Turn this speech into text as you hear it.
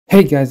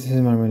Hey guys, this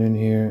is Marmadude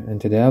here,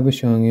 and today I'll be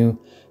showing you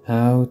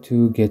how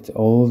to get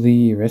all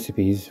the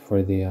recipes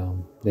for the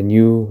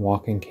new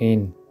walking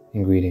cane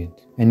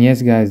ingredient. And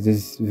yes guys,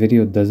 this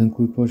video does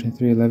include potion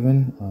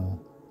 311.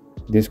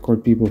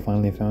 Discord people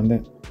finally found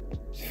it.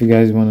 So if you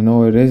guys want to know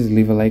what it is,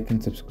 leave a like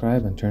and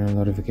subscribe and turn on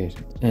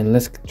notifications. And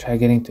let's try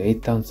getting to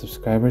 8,000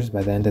 subscribers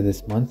by the end of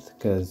this month,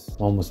 because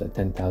I'm almost at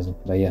 10,000.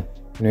 But yeah,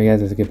 anyway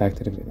guys, let's get back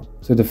to the video.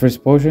 So the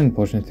first potion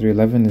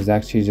 311, is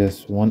actually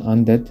just one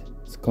undead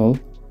skull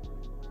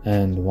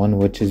and one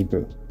witch's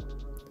brew.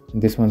 And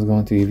this one's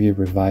going to give you a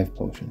revive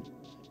potion,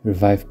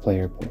 revive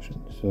player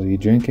potion. So you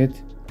drink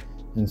it,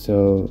 and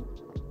so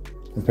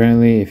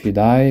apparently if you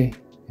die,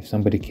 if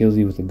somebody kills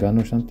you with a gun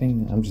or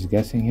something, I'm just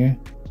guessing here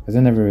because I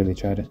never really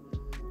tried it,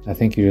 I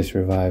think you just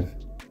revive.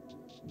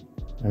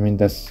 I mean,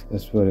 that's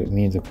what it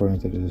means according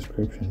to the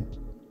description.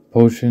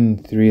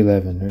 Potion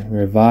 311,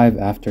 revive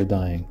after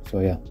dying. So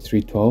yeah,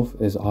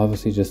 312 is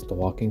obviously just the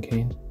walking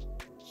cane,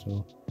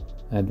 so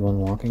add one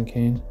walking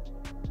cane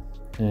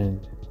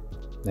and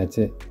that's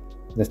it.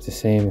 That's the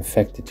same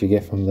effect that you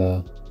get from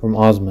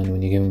Osman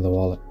when you give him the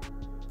wallet.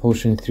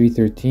 Potion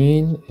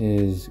 313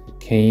 is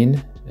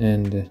cane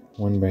and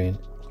one brain.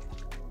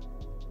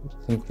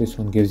 I think this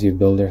one gives you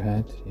builder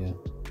hat. Yeah,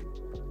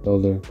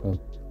 builder club.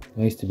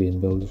 I used to be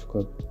in builders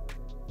club.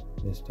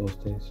 Missed those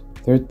days.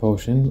 Third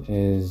potion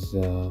is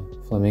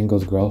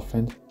Flamingo's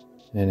girlfriend,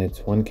 and it's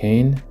one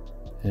cane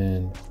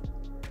and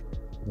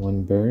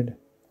one bird.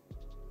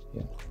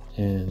 Yeah,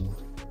 and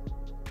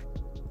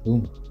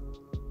boom.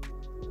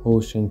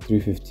 Potion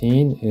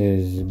 315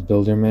 is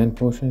Builderman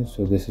potion.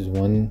 So this is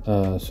one,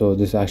 so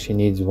this actually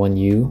needs one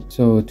U.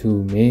 So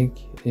to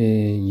make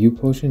a U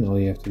potion, all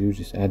you have to do is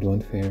just add one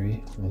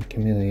fairy, one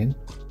chameleon.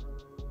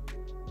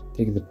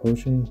 Take the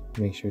potion,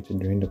 make sure to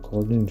drain the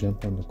cauldron,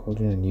 jump on the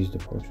cauldron and use the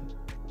potion.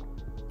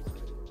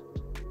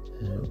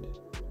 And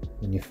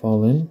when you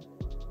fall in,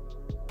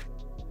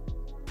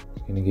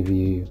 it's gonna give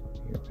you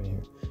right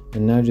here.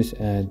 And now just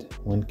add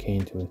one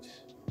cane to it.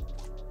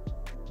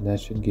 That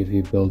should give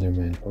you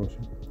Builderman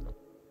potion.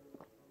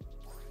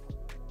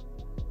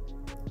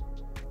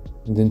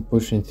 And then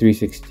potion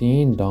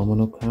 316,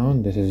 Domino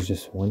crown. This is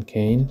just one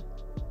cane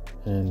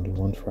and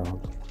one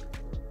frog.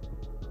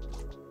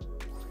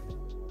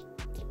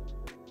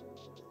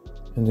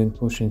 And then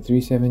potion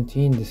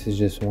 317, this is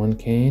just one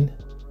cane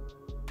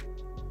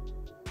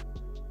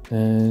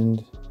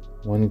and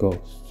one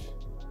ghost.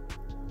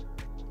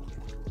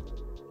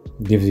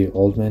 Gives you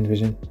old man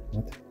vision.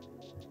 What?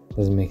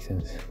 Doesn't make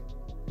sense.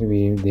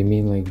 Maybe they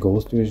mean like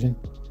ghost vision.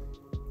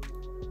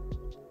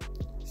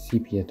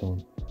 Sepia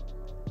tone.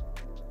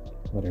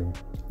 Whatever.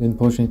 Then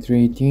potion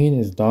 318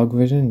 is dog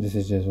vision. This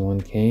is just one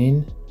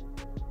cane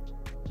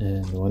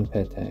and one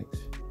pet tags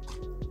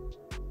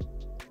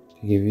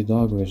to give you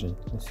dog vision.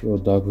 Let's see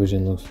what dog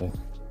vision looks like.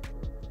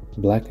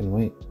 Black and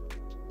white.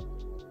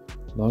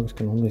 Dogs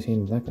can only see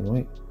in black and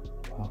white.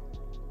 Wow.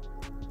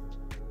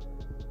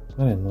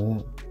 I didn't know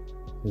that.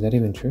 Is that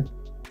even true?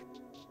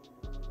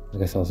 I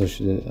guess I'll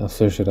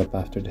search it up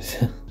after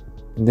this.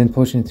 And then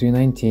potion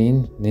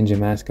 319, Ninja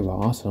Mask of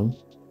Awesome.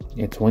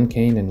 It's one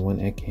cane and one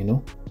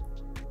Eggcano.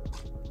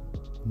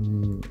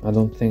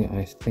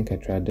 I think I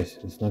tried this.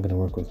 It's not gonna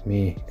work with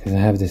me because I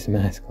have this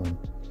mask on.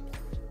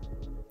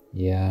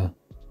 Yeah,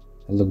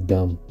 I look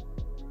dumb.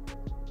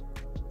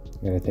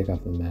 Gotta take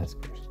off the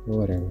mask first. But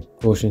whatever.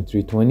 Potion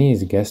 320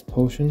 is guest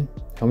potion.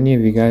 How many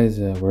of you guys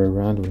were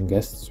around when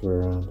guests were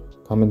around?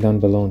 Comment down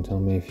below and tell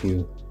me if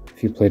you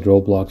played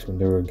Roblox when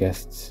there were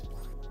guests.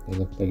 They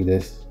looked like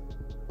this.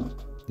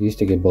 They used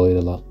to get bullied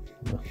a lot.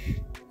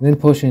 And then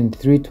potion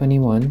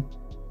 321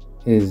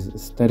 is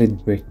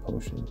studded brick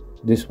potion.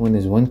 This one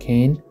is one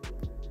cane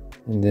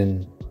and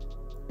then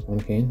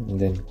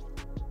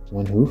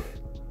one hoof.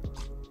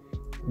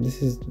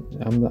 This is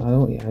I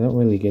don't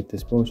really get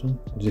this potion.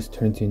 It just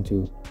turns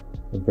into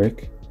a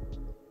brick,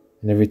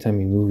 and every time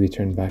you move you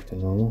turn back to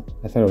normal.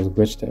 I thought it was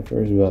glitched at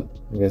first, but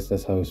I guess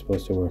that's how it's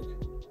supposed to work.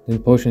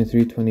 Then potion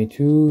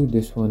 322,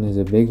 this one is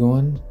a big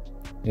one.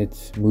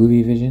 It's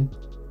movie vision.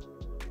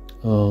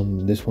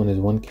 This one is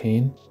one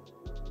cane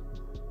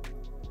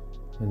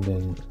and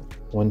then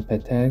one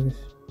pet tags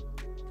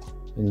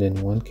and then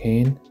one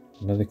cane,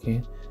 another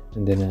cane,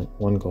 and then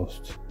one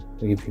ghost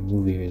to give you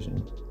movie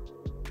vision.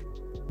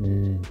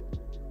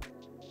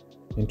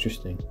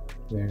 Interesting,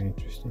 very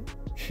interesting.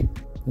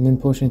 And then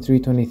potion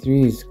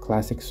 323 is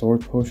classic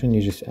sword potion.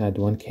 You just add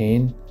one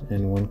cane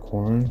and one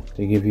corn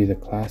to give you the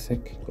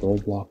classic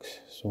Roblox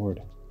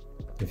sword.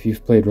 If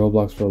you've played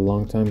Roblox for a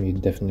long time, you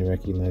definitely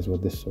recognize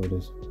what this sword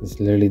is.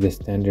 It's literally the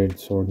standard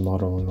sword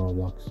model in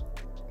Roblox.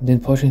 And then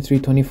potion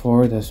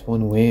 324, that's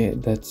one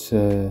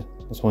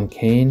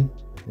cane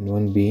and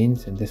one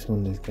beans, and this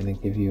one is gonna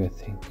give you, I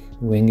think,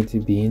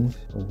 winged beans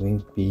or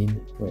winged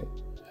bean. Wait,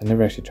 I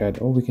never actually tried.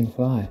 Oh, we can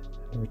fly.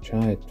 I never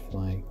tried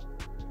flying.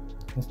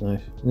 That's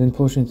nice. And then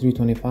potion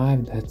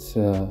 325, that's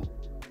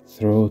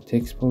throw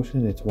ticks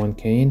potion. It's one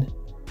cane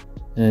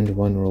and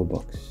one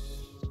Robux.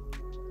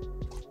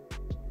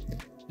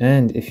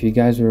 And if you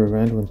guys were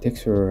around when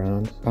ticks were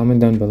around,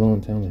 comment down below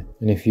and tell me.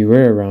 And if you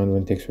were around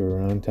when ticks were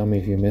around, tell me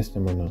if you missed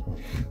them or not.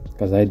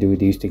 Because I do.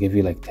 They used to give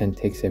you like 10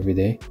 ticks every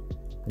day.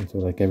 And so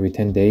like every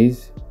 10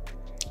 days,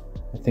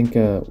 I think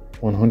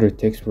 100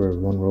 ticks were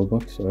 1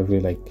 Robux. So every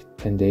like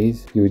 10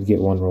 days, you would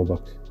get 1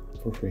 Robux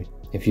for free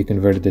if you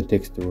converted the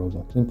ticks to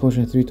Robux. Then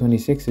potion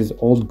 326 is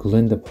old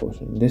Glinda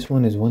potion. This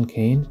one is 1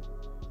 cane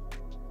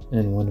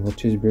and 1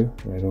 witch's brew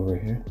right over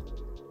here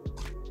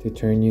to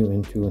turn you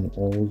into an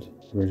old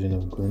version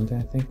of Glinda,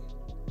 I think.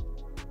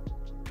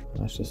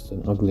 That's just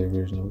an uglier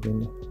version of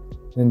Glinda.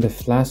 Then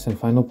the last and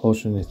final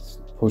potion is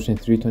potion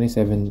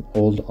 327,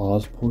 old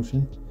Oz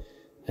potion.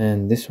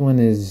 And this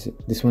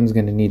one's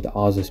gonna need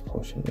Oz's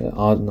potion.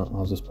 Not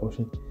Oz's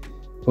potion.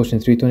 Potion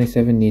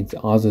 327 needs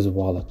Oz's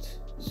wallet.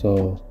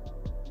 So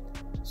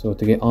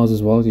to get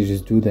Oz's wallet, you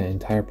just do the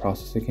entire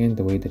process again,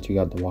 the way that you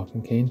got the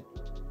walking cane.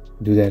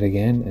 Do that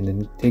again, and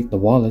then take the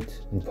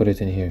wallet and put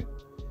it in here.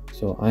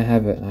 So I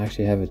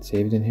actually have it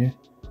saved in here.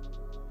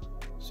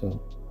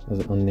 So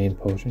there's an unnamed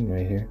potion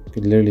right here. You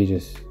could literally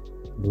just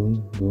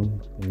boom,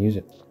 boom, and use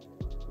it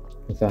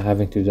without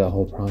having to do that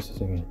whole process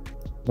again.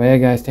 But yeah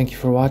guys, thank you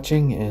for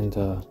watching, and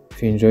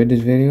if you enjoyed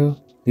this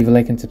video, leave a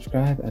like and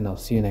subscribe, and I'll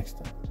see you next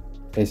time.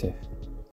 Stay safe.